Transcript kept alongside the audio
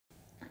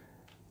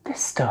this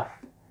stuff.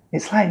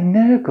 It's like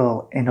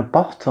Nurgle in a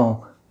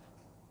bottle.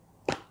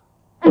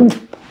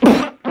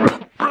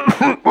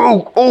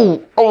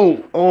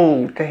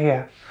 Oh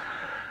dear.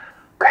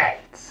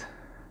 Great.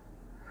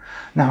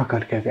 Now I've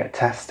got to go get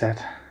tested.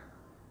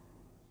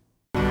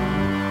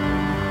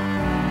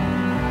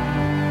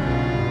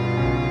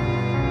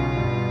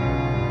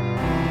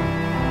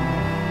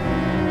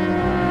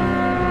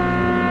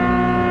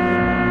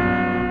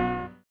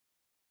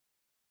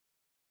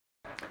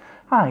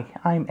 Hi,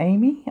 I'm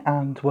Amy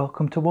and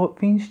welcome to Warp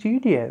Fiend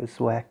Studios,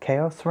 where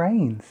chaos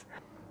reigns.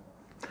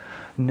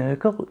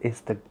 Nurgle is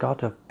the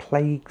god of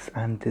plagues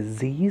and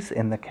disease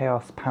in the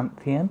chaos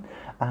pantheon,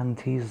 and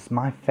he's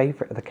my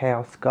favourite of the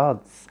chaos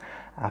gods.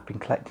 I've been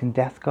collecting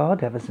Death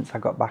God ever since I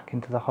got back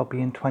into the hobby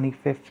in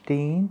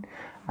 2015,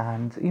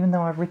 and even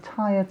though I've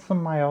retired some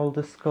of my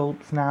older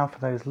sculpts now for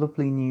those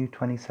lovely new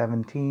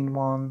 2017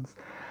 ones,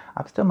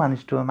 I've still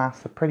managed to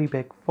amass a pretty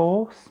big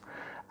force.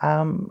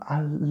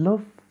 I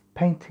love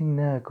painting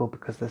Nurgle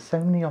because there's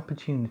so many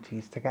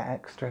opportunities to get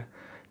extra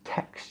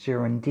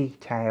texture and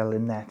detail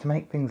in there to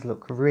make things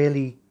look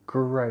really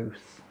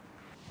gross.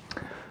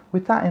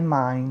 With that in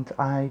mind,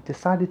 I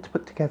decided to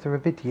put together a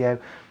video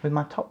with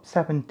my top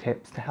 7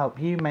 tips to help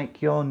you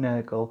make your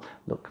Nurgle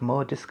look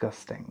more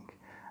disgusting.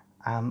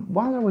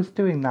 While I was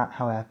doing that,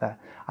 however,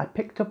 I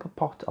picked up a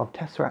pot of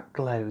Tesseract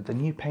Glow, the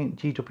new paint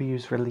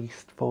GW's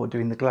released for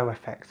doing the glow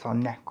effects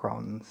on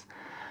Necrons.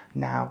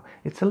 Now,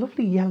 it's a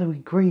lovely yellowy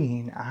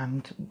green,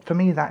 and for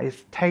me that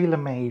is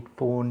tailor-made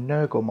for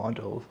Nurgle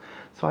models,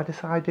 so I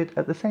decided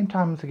at the same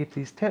time as I give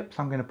these tips,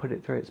 I'm going to put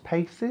it through its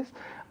paces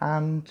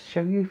and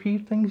show you a few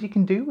things you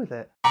can do with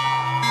it.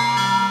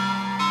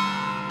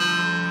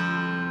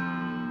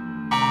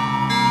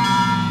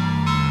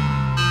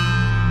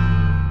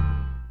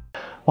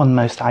 One of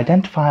the most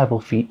identifiable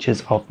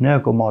features of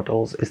Nurgle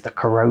models is the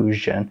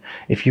corrosion.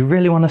 If you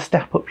really want to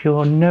step up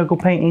your Nurgle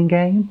painting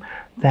game,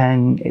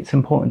 then it's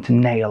important to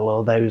nail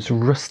all those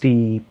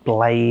rusty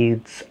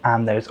blades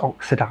and those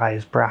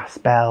oxidized brass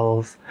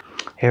bells.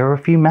 Here are a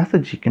few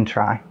methods you can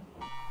try.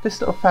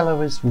 This little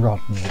fellow is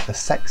Rodney, the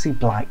sexy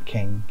Blight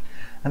King,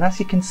 and as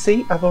you can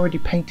see, I've already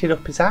painted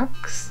up his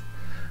axe.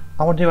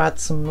 I want to add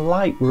some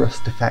light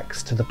rust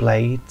effects to the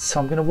blades, so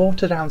I'm going to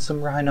water down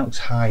some Rhinox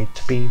hide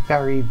to be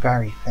very,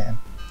 very thin.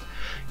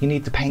 You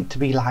need the paint to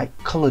be like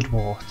coloured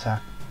water.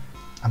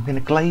 I'm going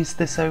to glaze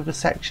this over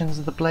sections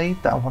of the blade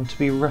that I want to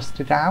be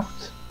rusted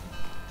out.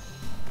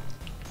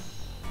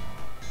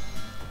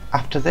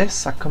 After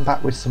this, I come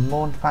back with some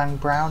Mournfang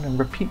brown and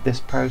repeat this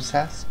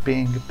process,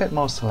 being a bit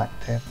more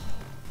selective.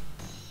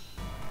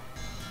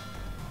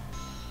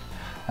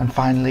 And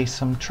finally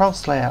some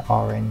Trollslayer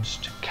orange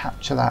to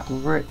capture that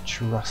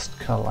rich rust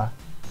colour.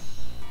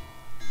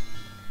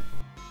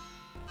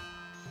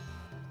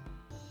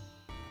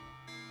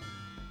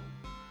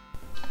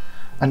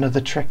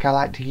 Another trick I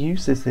like to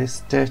use is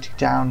this dirty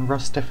down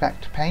rust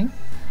effect paint.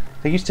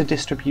 They used to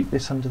distribute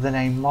this under the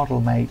name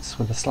Model Mates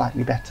with a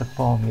slightly better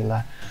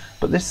formula,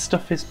 but this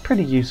stuff is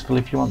pretty useful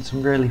if you want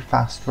some really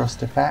fast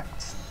rust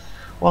effects.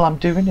 All I'm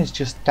doing is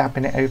just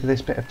dabbing it over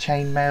this bit of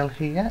chainmail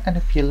here, and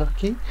if you're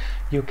lucky,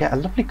 you'll get a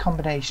lovely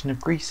combination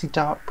of greasy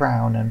dark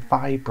brown and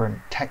vibrant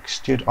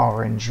textured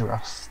orange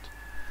rust.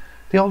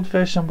 The old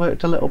version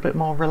worked a little bit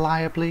more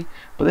reliably,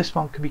 but this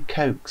one can be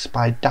coaxed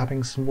by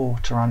dabbing some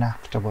water on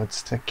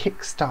afterwards to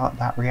kickstart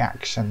that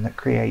reaction that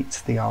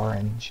creates the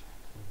orange.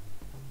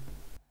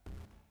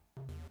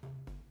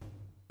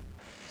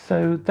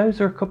 So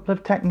those are a couple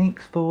of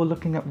techniques for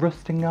looking at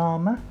rusting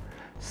armour.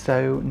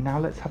 So now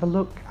let's have a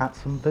look at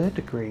some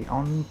verdigris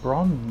on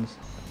bronze.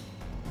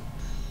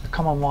 The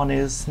common one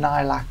is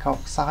Nihilakh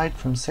Oxide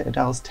from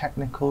Citadel's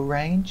technical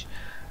range.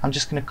 I'm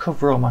just going to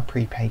cover all my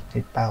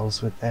pre-painted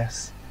bells with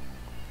this.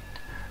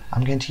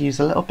 I'm going to use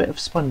a little bit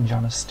of sponge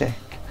on a stick,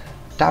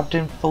 dabbed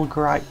in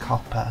fulgurite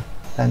copper,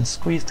 then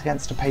squeezed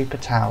against a paper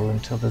towel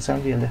until there's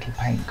only a little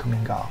paint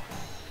coming off.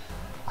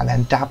 I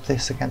then dab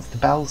this against the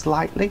bells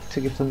lightly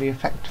to give them the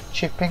effect of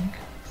chipping.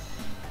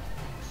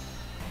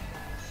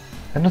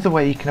 Another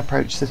way you can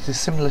approach this is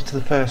similar to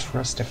the first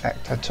rust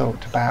effect I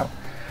talked about.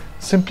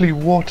 Simply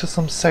water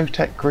some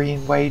Sotek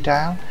green way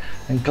down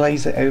and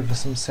glaze it over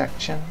some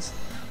sections.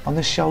 On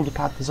this shoulder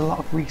pad there's a lot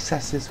of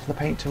recesses for the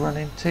paint to run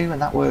into, and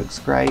that works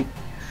great.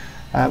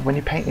 When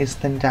your paint is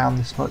thinned down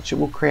this much, it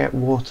will create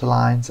water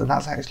lines, and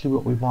that's actually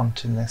what we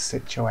want in this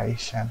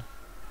situation.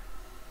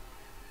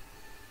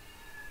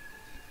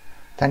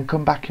 Then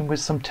come back in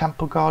with some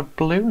Temple Guard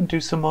blue and do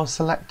some more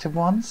selective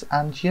ones,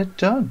 and you're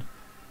done.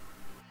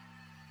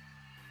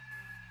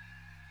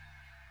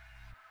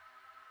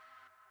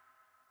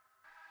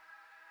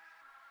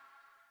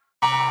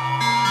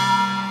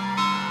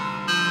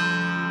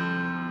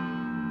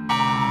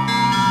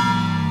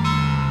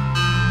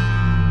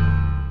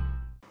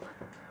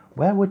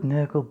 Where would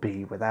Nurgle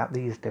be without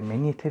these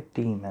diminutive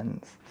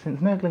demons?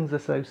 Since Nurglings are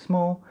so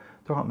small,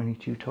 there aren't many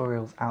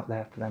tutorials out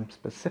there for them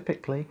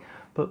specifically,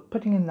 but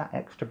putting in that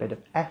extra bit of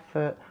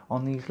effort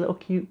on these little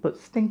cute but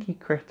stinky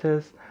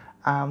critters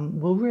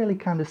will really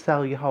kind of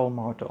sell your whole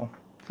model.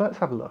 So let's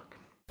have a look.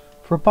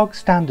 For a bog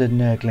standard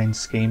Nurgling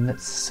scheme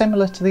that's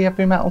similar to the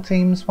Every Metal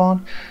Teams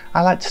one,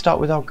 I like to start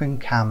with Ogren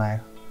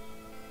Camo.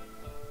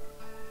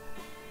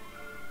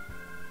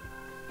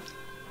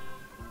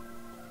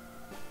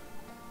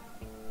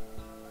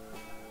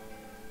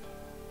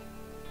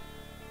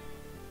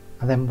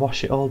 I then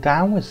wash it all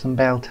down with some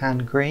Bale Tan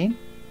Green.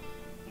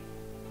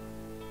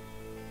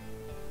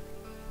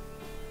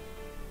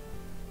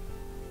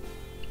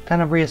 Then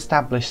I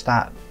re-establish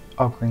that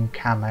Ogren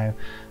Camo,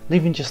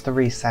 leaving just the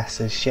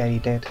recesses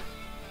shaded.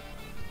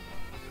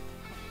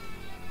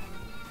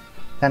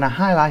 Then I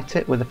highlight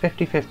it with a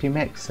 50-50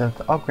 mix of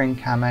the Ogren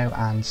Camo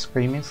and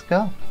Screaming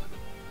Skull.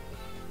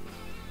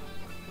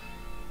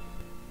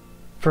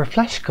 For a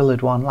flesh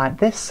coloured one like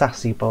this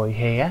sassy boy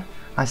here,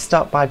 I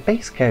start by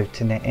base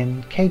coating it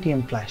in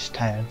Cadian Flesh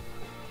Tone.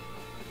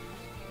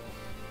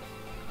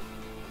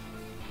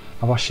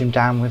 I wash him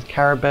down with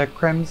Carroburg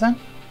Crimson.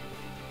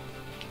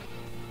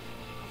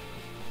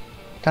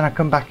 Then I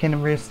come back in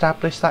and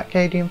re-establish that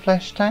Cadian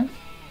Flesh Tone.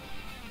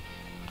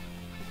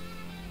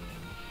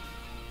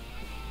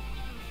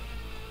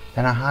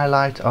 Then a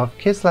highlight of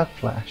Kislev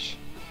Flesh.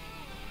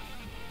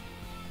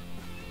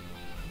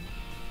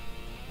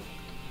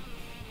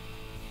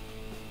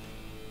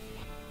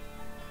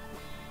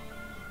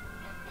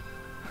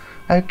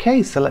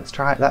 Okay, so let's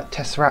try that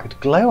Tesseract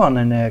Glow on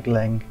a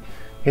Nurgling.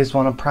 Here's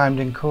one I primed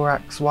in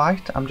Corax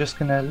White. I'm just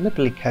going to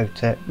liberally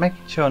coat it,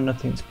 making sure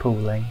nothing's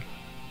pooling.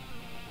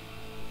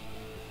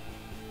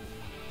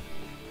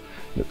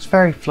 Looks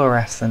very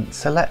fluorescent,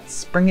 so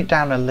let's bring it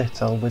down a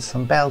little with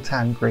some Bale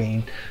Tan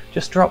Green,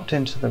 just dropped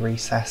into the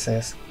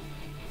recesses.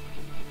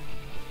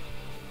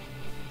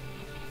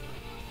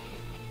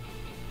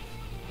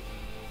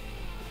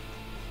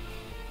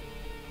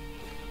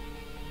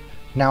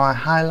 Now I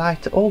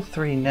highlight all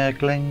three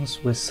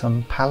Nurglings with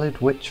some Pallid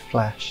Witch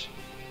Flesh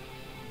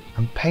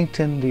and paint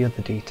in the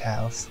other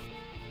details.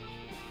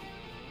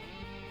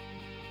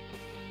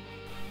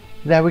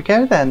 There we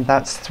go then,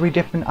 that's 3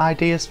 different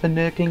ideas for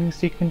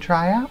Nurglings you can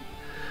try out.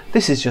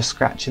 This is just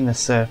scratching the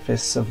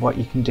surface of what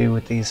you can do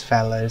with these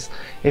fellows.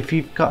 If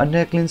you've got a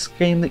Nurgling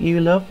scheme that you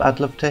love, I'd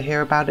love to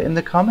hear about it in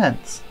the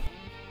comments.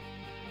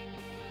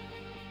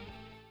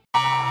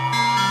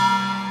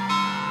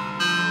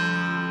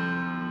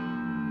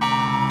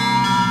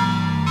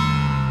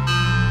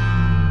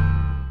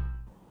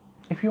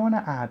 If you want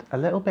to add a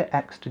little bit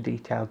extra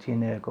detail to your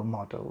Nurgle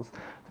models,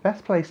 the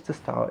best place to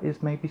start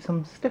is maybe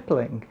some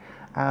stippling.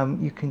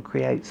 You can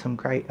create some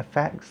great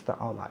effects that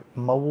are like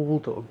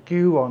mould or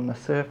goo on the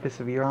surface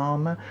of your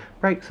armour,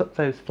 breaks up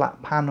those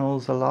flat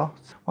panels a lot.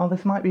 While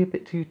this might be a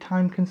bit too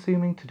time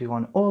consuming to do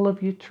on all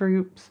of your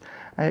troops,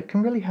 it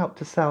can really help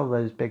to sell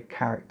those big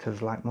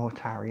characters like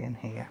Mortarion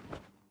here.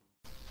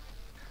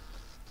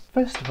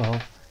 First of all,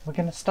 we're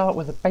going to start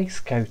with a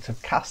base coat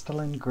of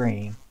Castellan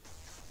Green.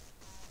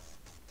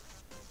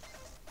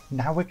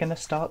 Now we're going to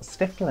start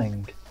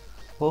stippling.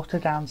 Water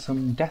down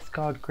some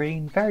Deathguard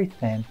Green very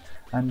thin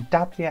and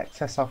dab the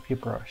excess off your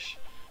brush.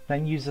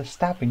 Then use a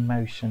stabbing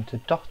motion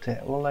to dot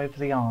it all over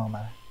the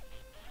armour.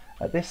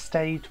 At this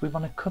stage we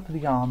want to cover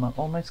the armour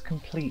almost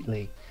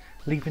completely,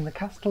 leaving the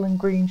Castellan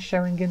Green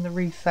showing in the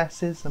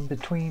recesses and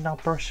between our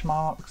brush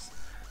marks.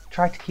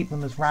 Try to keep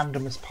them as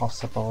random as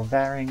possible,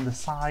 varying the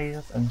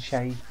size and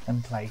shape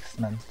and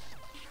placement.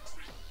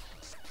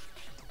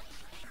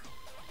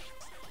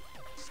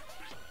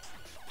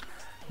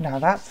 Now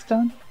that's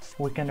done,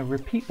 we're going to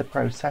repeat the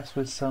process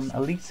with some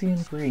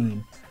Elysian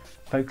Green,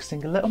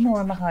 focusing a little more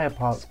on the higher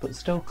parts but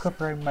still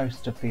covering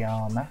most of the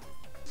armour.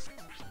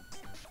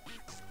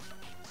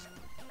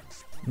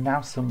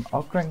 Now some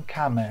Ogren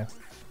Camo,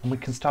 and we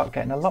can start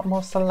getting a lot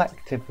more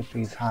selective with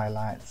these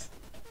highlights.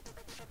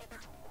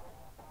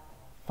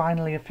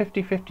 Finally a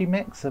 50-50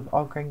 mix of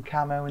Ogren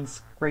Camo and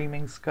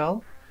Screaming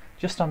Skull,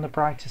 just on the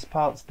brightest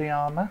parts of the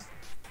armour.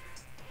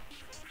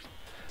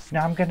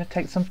 Now I'm going to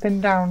take some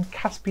thinned down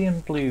Caspian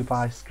Blue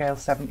by scale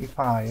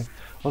 75,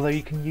 although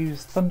you can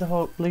use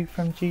Thunderhawk Blue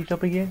from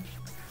GW.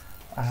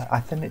 I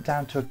thin it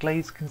down to a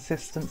glaze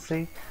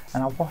consistency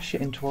and I wash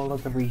it into all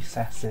of the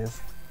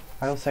recesses.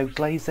 I also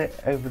glaze it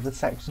over the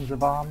sections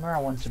of armour I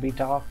want to be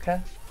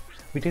darker.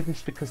 We do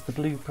this because the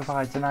blue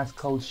provides a nice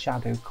cold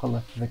shadow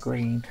colour for the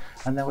green,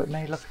 and though it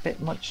may look a bit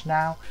much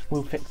now,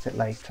 we'll fix it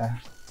later.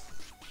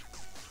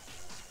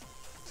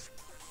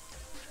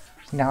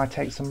 Now I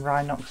take some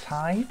Rhinox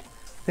Hide,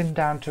 thin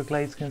down to a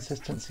glaze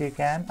consistency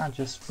again and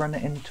just run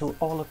it into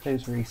all of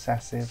those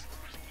recesses,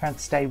 trying to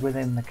stay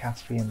within the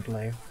Caspian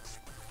Blue.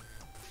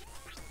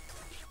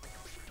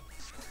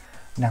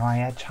 Now I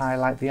edge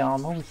highlight the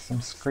armour with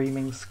some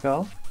Screaming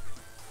Skull.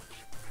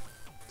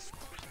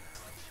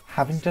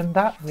 Having done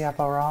that, we have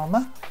our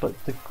armour, but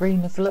the green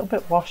is a little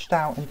bit washed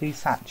out and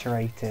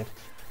desaturated.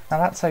 Now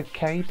that's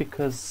okay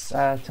because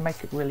to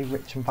make it really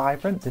rich and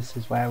vibrant, this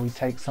is where we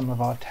take some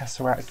of our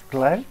Tesseract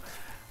Glow.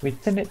 We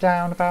thin it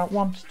down about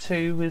 1 to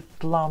 2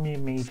 with Lamia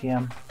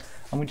Medium,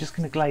 and we're just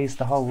going to glaze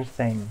the whole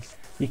thing.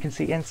 You can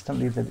see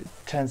instantly that it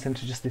turns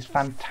into just this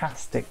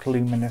fantastic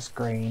luminous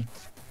green.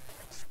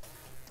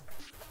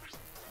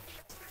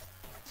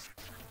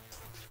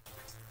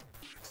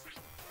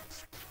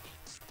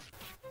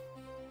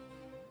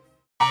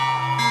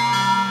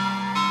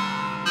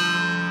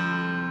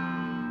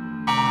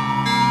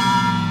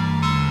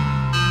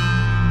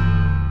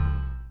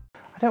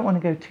 don't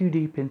want to go too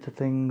deep into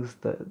things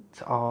that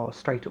are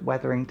straight up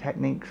weathering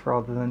techniques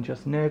rather than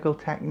just Nurgle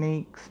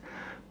techniques,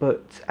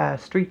 but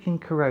streaking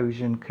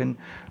corrosion can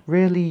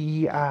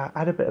really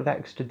add a bit of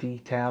extra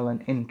detail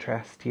and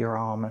interest to your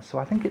armour, so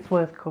I think it's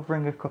worth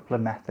covering a couple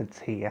of methods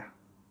here.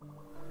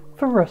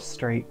 For rust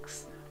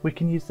streaks, we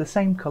can use the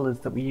same colours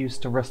that we use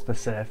to rust the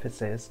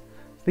surfaces.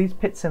 These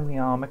pits in the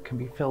armour can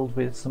be filled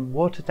with some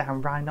watered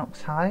down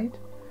Rhinox hide.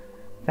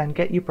 Then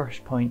get your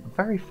brush point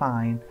very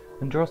fine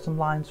and draw some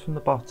lines from the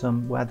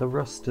bottom where the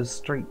rust has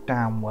streaked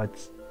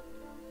downwards.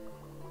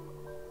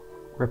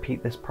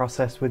 Repeat this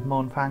process with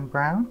Mournfang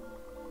Brown.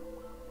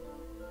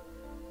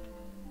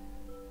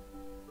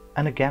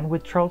 And again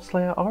with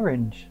Trollslayer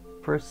Orange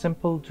for a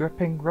simple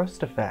dripping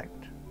rust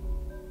effect.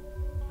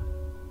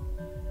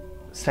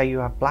 Say you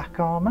have black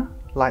armour,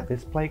 like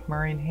this Plague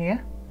Marine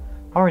here.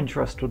 Orange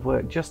rust would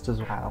work just as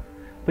well,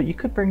 but you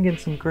could bring in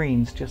some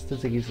greens just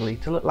as easily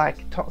to look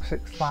like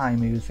toxic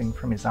slime oozing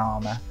from his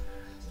armour.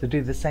 So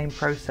do the same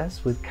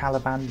process with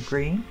Caliban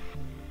Green.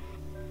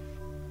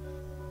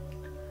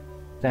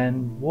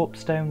 Then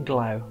Warpstone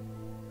Glow.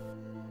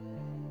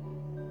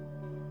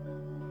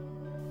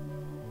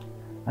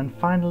 And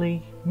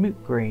finally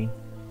Moot Green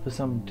for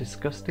some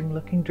disgusting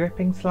looking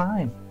dripping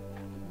slime.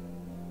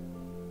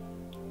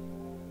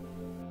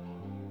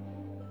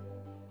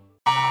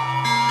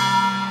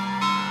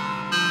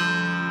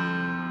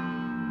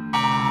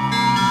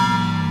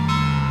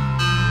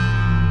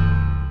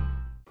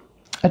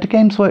 At a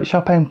Games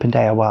Workshop open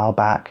day a while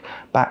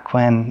back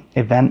when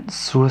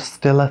events were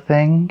still a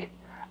thing,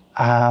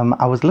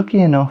 I was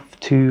lucky enough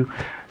to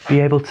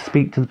be able to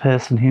speak to the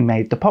person who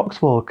made the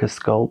Poxwalker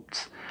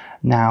sculpts.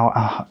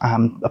 Now,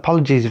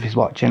 apologies if he's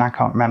watching, I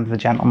can't remember the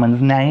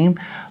gentleman's name,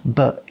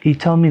 but he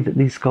told me that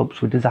these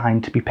sculpts were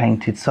designed to be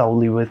painted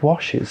solely with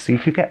washes, so you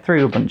could get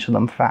through a bunch of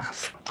them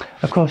fast.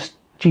 Of course,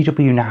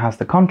 GW now has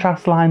the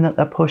contrast line that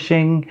they're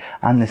pushing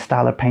and this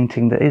style of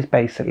painting that is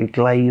basically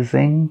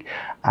glazing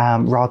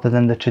rather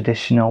than the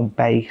traditional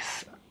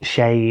base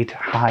shade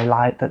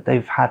highlight that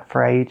they've had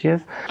for ages.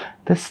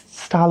 This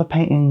style of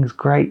painting is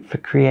great for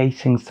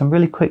creating some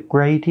really quick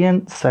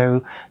gradients,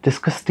 so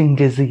disgusting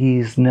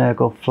disease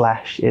Nurgle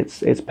flesh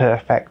it's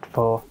perfect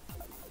for.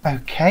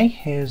 Okay,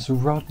 here's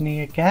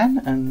Rodney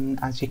again, and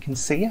as you can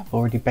see I've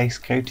already base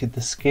coated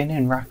the skin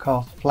in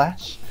Rakarth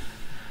flesh.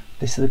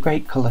 This is a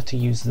great colour to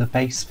use as a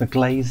base for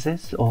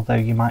glazes, although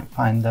you might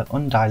find that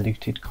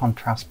undiluted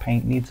contrast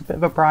paint needs a bit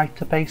of a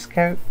brighter base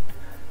coat.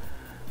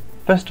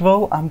 First of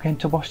all, I'm going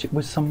to wash it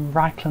with some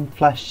Reichland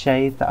Flesh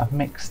shade that I've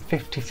mixed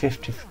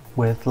 50-50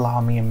 with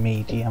Larmium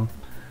Medium.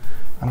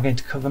 I'm going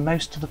to cover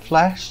most of the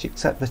flesh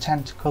except the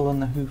tentacle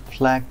and the hoof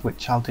leg,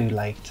 which I'll do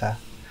later.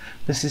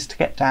 This is to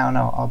get down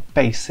our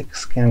basic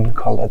skin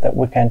colour that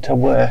we're going to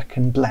work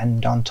and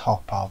blend on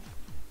top of.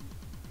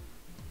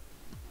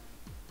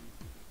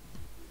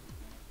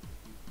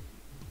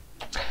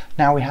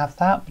 Now we have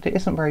that, but it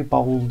isn't very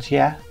bold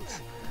yet.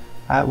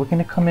 We're going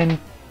to come in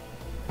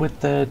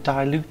with the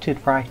diluted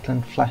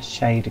Reichland Flesh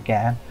shade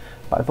again,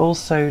 but I've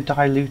also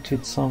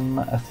diluted some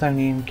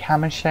Athonian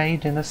Camera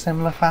shade in a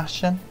similar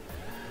fashion.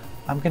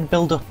 I'm going to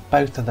build up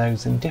both of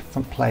those in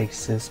different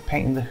places,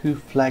 painting the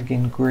hoof leg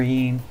in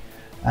green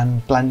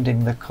and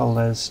blending the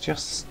colours,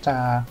 just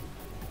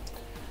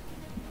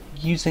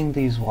using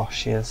these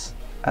washes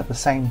at the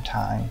same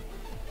time.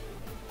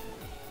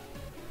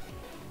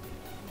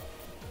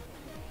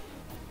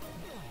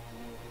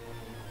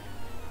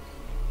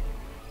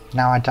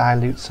 Now I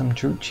dilute some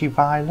Druchii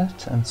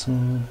Violet and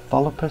some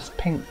Volupus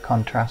Pink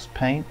contrast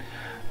paint,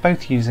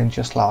 both using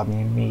just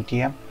Larmium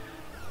Medium,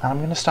 and I'm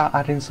going to start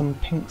adding some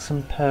pinks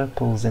and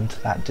purples into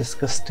that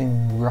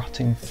disgusting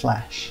rotting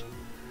flesh.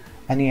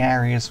 Any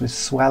areas with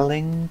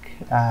swelling,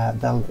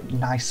 they'll look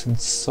nice and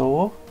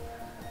sore,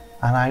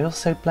 and I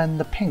also blend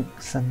the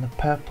pinks and the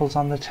purples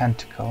on the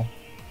tentacle.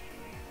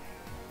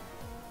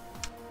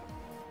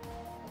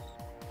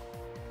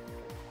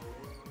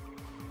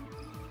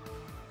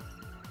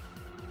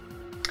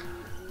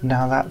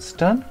 Now that's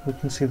done, we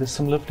can see there's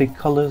some lovely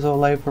colours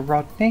all over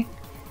Rodney.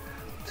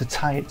 To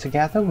tie it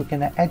together, we're going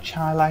to edge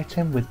highlight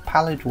him with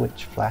Pallid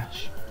Witch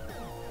Flesh.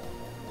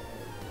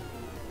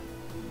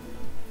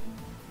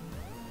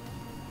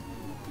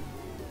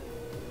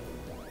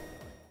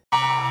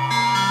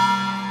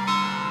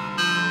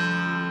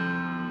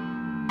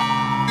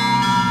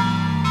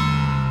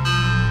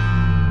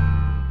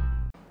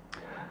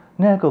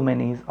 Nurgle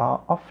minis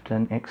are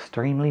often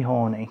extremely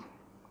horny.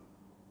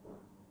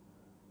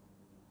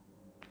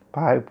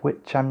 By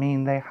which I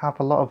mean they have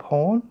a lot of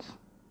horns.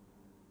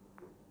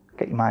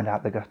 Get your mind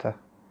out the gutter.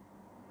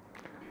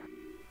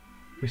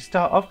 We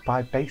start off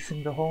by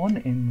basing the horn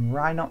in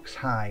Rhinox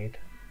hide.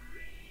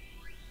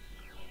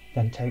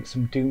 Then take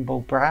some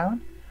Doombull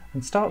Brown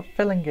and start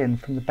filling in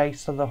from the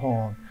base of the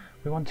horn.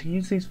 We want to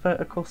use these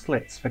vertical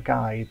slits for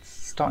guides,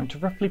 starting to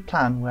roughly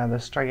plan where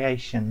the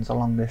striations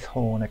along this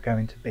horn are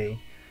going to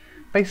be.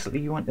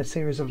 Basically you want a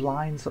series of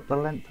lines up the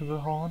length of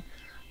the horn.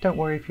 Don't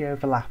worry if you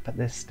overlap at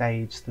this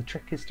stage, the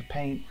trick is to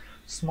paint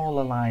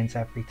smaller lines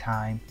every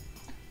time.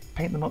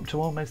 Paint them up to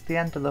almost the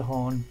end of the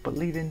horn, but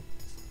leaving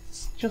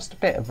just a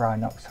bit of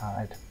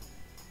Rhinoxide.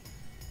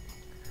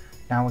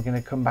 Now we're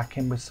going to come back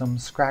in with some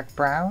Scrag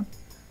Brown,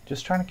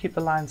 just trying to keep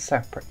the lines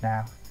separate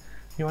now.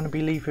 You want to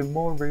be leaving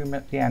more room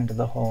at the end of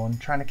the horn,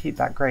 trying to keep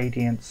that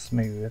gradient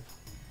smooth.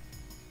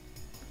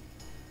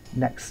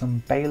 Next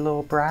some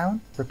Balor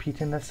Brown,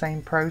 repeating the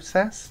same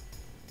process.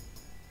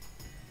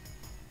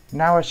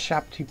 Now a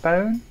Shabty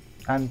Bone,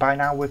 and by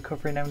now we're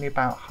covering only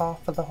about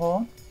half of the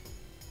horn.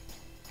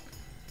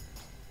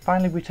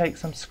 Finally we take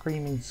some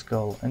Screaming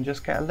Skull and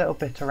just get a little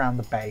bit around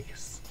the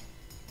base.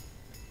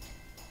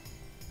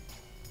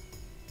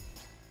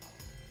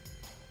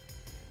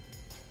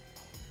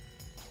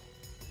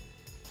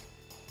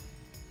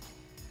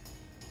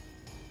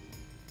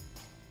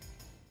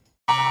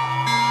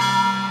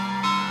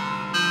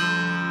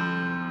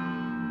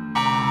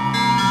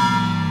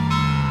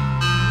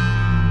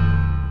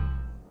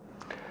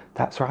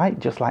 That's right,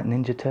 just like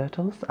Ninja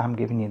Turtles, I'm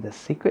giving you the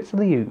secrets of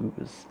the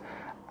ooze.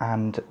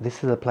 And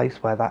this is a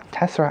place where that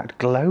Tesseract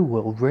Glow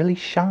will really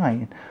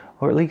shine,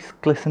 or at least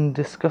glisten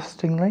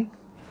disgustingly.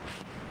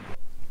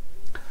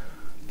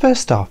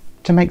 First off,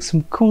 to make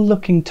some cool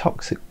looking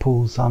toxic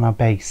pools on our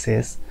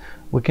bases,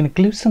 we're going to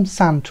glue some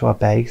sand to our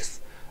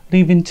base,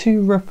 leaving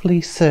two roughly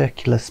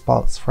circular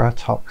spots for our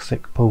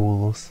toxic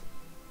pools.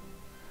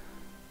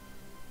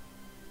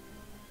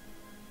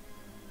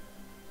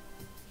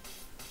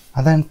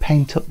 I then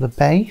paint up the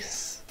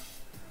base,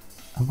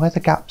 and where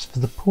the gaps for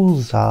the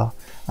pools are,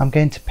 I'm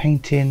going to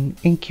paint in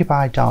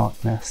Incubi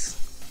Darkness.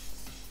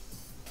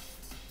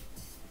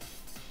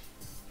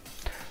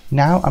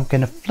 Now I'm going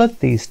to flood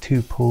these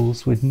two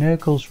pools with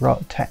Nurgle's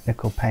Rot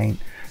Technical Paint,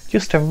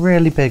 just a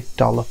really big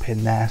dollop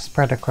in there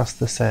spread across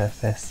the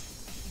surface.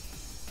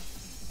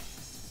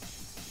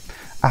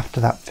 After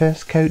that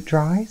first coat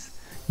dries,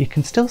 you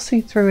can still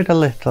see through it a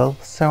little,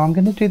 so I'm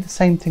going to do the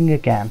same thing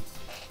again.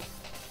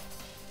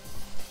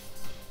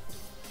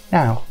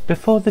 Now,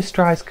 before this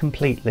dries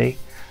completely,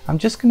 I'm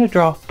just going to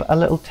drop a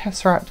little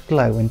Tesseract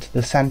Glow into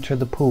the centre of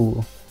the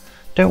pool.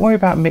 Don't worry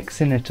about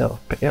mixing it up,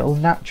 it'll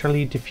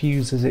naturally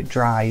diffuse as it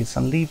dries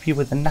and leave you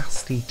with a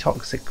nasty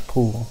toxic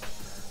pool.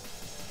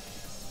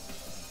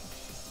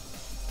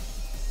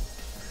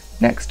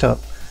 Next up,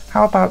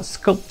 how about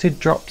sculpted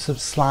drops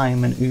of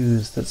slime and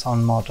ooze that's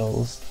on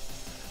models?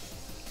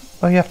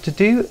 All you have to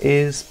do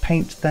is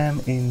paint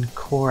them in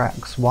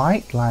Corax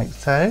White, like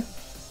so.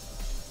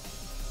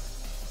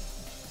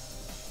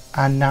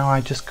 And now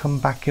I just come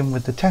back in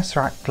with the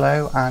Tesseract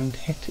Glow and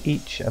hit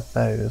each of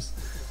those.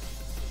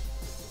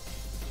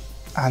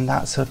 And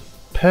that's a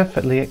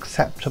perfectly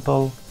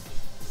acceptable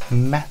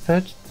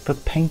method for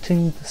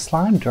painting the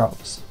slime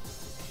drops.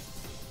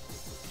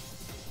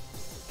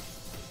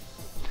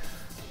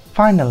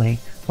 Finally,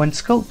 when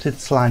sculpted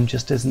slime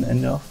just isn't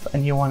enough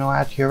and you want to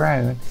add your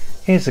own,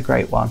 here's a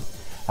great one.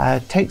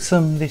 Take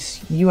some this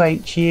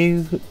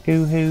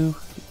Oohoo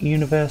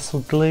Universal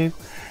Glue,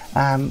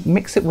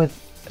 mix it with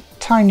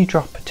tiny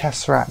drop of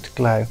Tesseract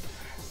Glow.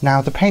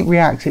 Now the paint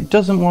reacts, it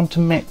doesn't want to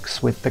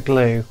mix with the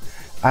glue,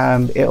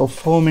 it'll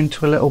form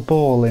into a little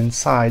ball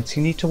inside, so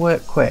you need to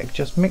work quick.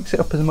 Just mix it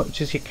up as much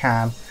as you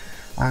can,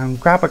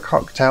 grab a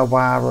cocktail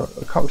wire or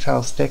a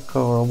cocktail stick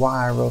or a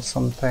wire or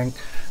something,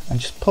 and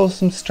just pull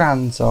some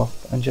strands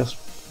off and just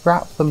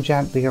wrap them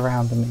gently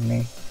around the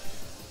mini.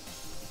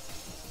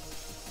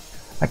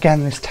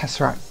 Again, this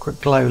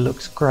Tesseract Glow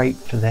looks great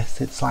for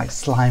this, it's like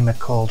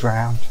Slimer all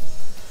round.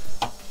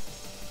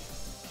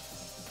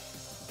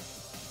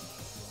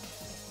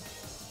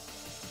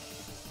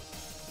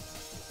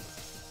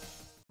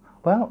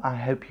 Well, I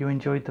hope you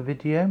enjoyed the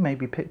video,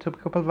 maybe picked up a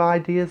couple of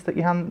ideas that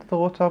you hadn't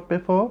thought of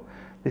before.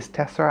 This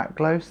Tesseract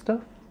Glow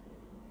stuff,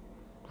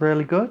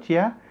 really good,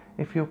 yeah.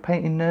 If you're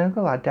painting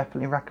Nurgle, I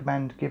definitely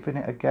recommend giving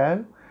it a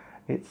go.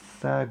 It's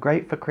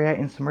great for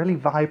creating some really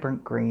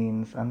vibrant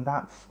greens, and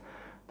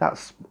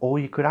that's all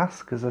you could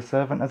ask as a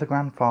servant of the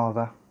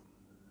Grandfather.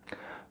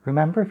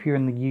 Remember, if you're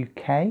in the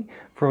UK,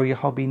 for all your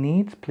hobby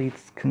needs,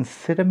 please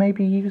consider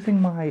maybe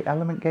using my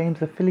Element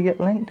Games affiliate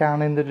link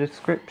down in the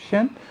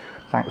description.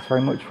 Thanks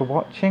very much for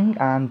watching,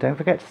 and don't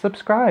forget to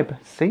subscribe.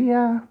 See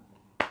ya!